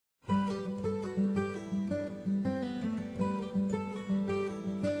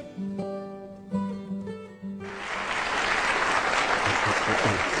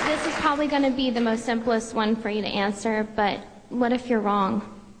probably going to be the most simplest one for you to answer, but what if you're wrong?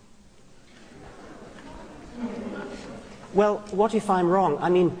 Well, what if I'm wrong? I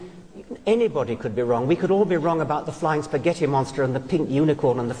mean, anybody could be wrong. We could all be wrong about the flying spaghetti monster and the pink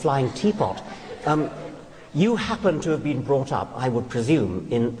unicorn and the flying teapot. You happen to have been brought up, I would presume,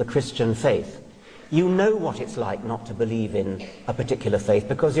 in the Christian faith. You know what it's like not to believe in a particular faith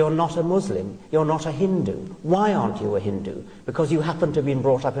because you're not a Muslim, you're not a Hindu. Why aren't you a Hindu? Because you happen to have been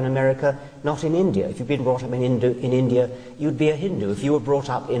brought up in America, not in India. If you'd been brought up in India, you'd be a Hindu. If you were brought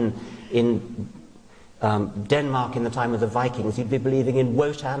up in Denmark in the time of the Vikings, you'd be believing in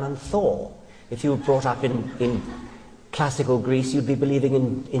Wotan and Thor. If you were brought up in classical Greece, you'd be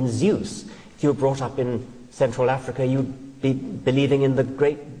believing in Zeus. If you were brought up in Central Africa, you'd be believing in the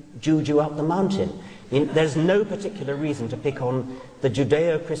great Juju up the mountain. I mean, there's no particular reason to pick on the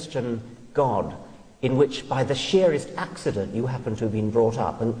Judeo-Christian God in which, by the sheerest accident, you happen to have been brought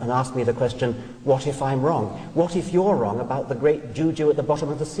up, and ask me the question, what if I'm wrong? What if you're wrong about the great Juju at the bottom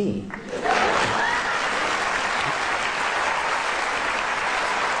of the sea?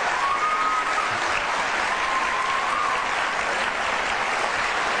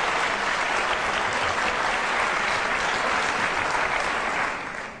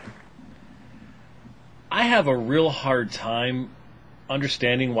 I have a real hard time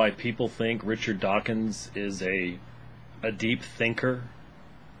understanding why people think Richard Dawkins is a deep thinker,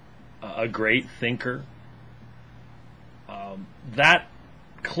 a great thinker. That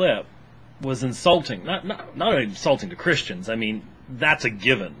clip was insulting, not insulting to Christians. I mean, that's a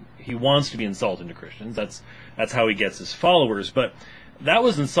given. He wants to be insulting to Christians. That's how he gets his followers. But that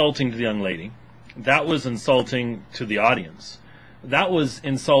was insulting to the young lady. That was insulting to the audience. That was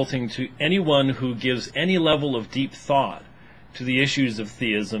insulting to anyone who gives any level of deep thought to the issues of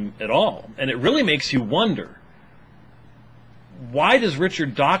theism at all. And it really makes you wonder, why does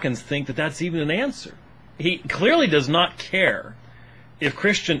Richard Dawkins think that that's even an answer? He clearly does not care if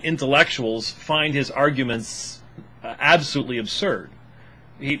Christian intellectuals find his arguments absolutely absurd.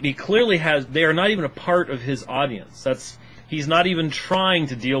 He clearly has, they are not even a part of his audience. He's not even trying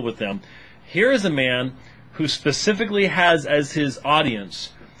to deal with them. Here is a man who specifically has as his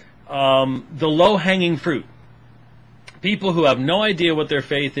audience the low-hanging fruit. People who have no idea what their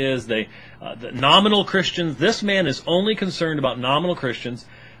faith is, the nominal Christians. This man is only concerned about nominal Christians,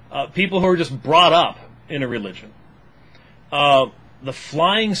 people who are just brought up in a religion. The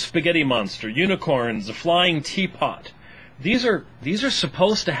flying spaghetti monster, unicorns, the flying teapot. These are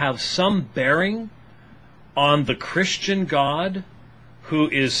supposed to have some bearing on the Christian God, who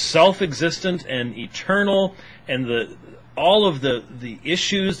is self-existent and eternal, and all of the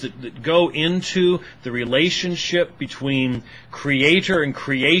issues that go into the relationship between creator and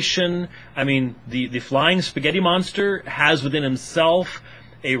creation. I mean, the flying spaghetti monster has within himself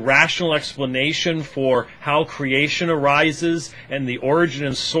a rational explanation for how creation arises and the origin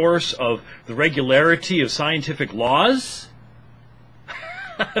and source of the regularity of scientific laws.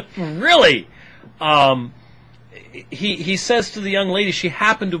 Really? He says to the young lady, she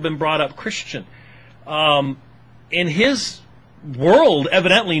happened to have been brought up Christian. In his world,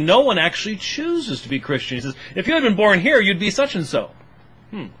 evidently, no one actually chooses to be Christian. He says, if you had been born here, you'd be such and so.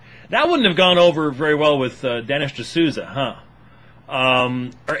 That wouldn't have gone over very well with Dennis D'Souza, huh?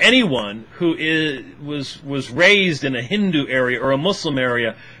 Or anyone who was raised in a Hindu area or a Muslim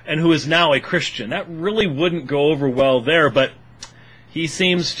area and who is now a Christian. That really wouldn't go over well there, but he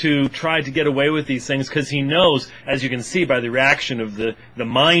seems to try to get away with these things because he knows, as you can see by the reaction of the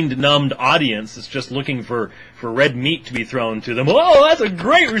mind-numbed audience that's just looking for red meat to be thrown to them. Oh, that's a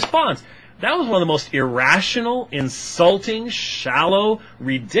great response. That was one of the most irrational, insulting, shallow,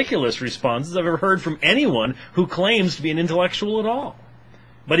 ridiculous responses I've ever heard from anyone who claims to be an intellectual at all.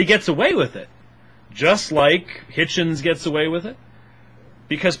 But he gets away with it, just like Hitchens gets away with it,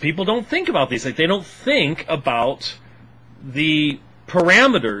 because people don't think about these things. They don't think about the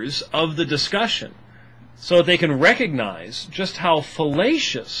parameters of the discussion so that they can recognize just how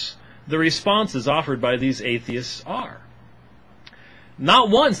fallacious the responses offered by these atheists are. Not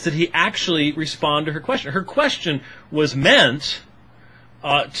once did he actually respond to her question. Her question was meant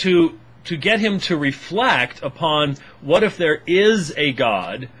to get him to reflect upon what if there is a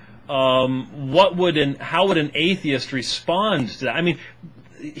God, how would an atheist respond to that? I mean,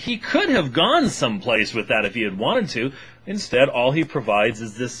 he could have gone someplace with that if he had wanted to. Instead, all he provides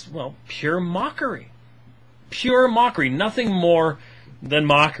is this, pure mockery. Pure mockery, nothing more than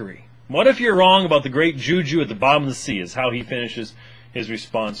mockery. What if you're wrong about the great Juju at the bottom of the sea, is how he finishes his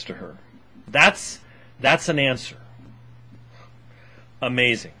response to her. That's an answer.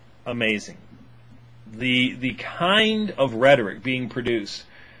 Amazing. Amazing. The kind of rhetoric being produced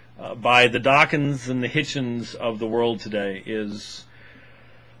by the Dawkins and the Hitchens of the world today is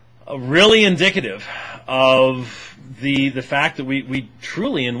really indicative of the fact that we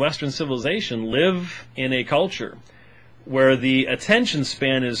truly in Western civilization live in a culture where the attention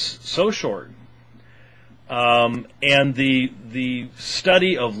span is so short, and the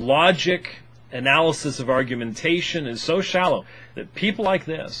study of logic, analysis of argumentation is so shallow that people like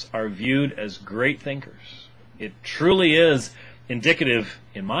this are viewed as great thinkers. It truly is indicative,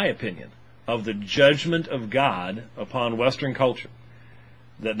 in my opinion, of the judgment of God upon Western culture.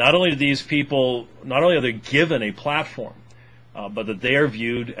 That not only do these people, not only are they given a platform, but that they are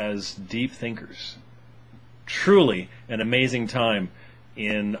viewed as deep thinkers. Truly an amazing time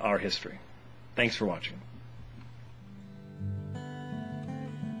in our history. Thanks for watching.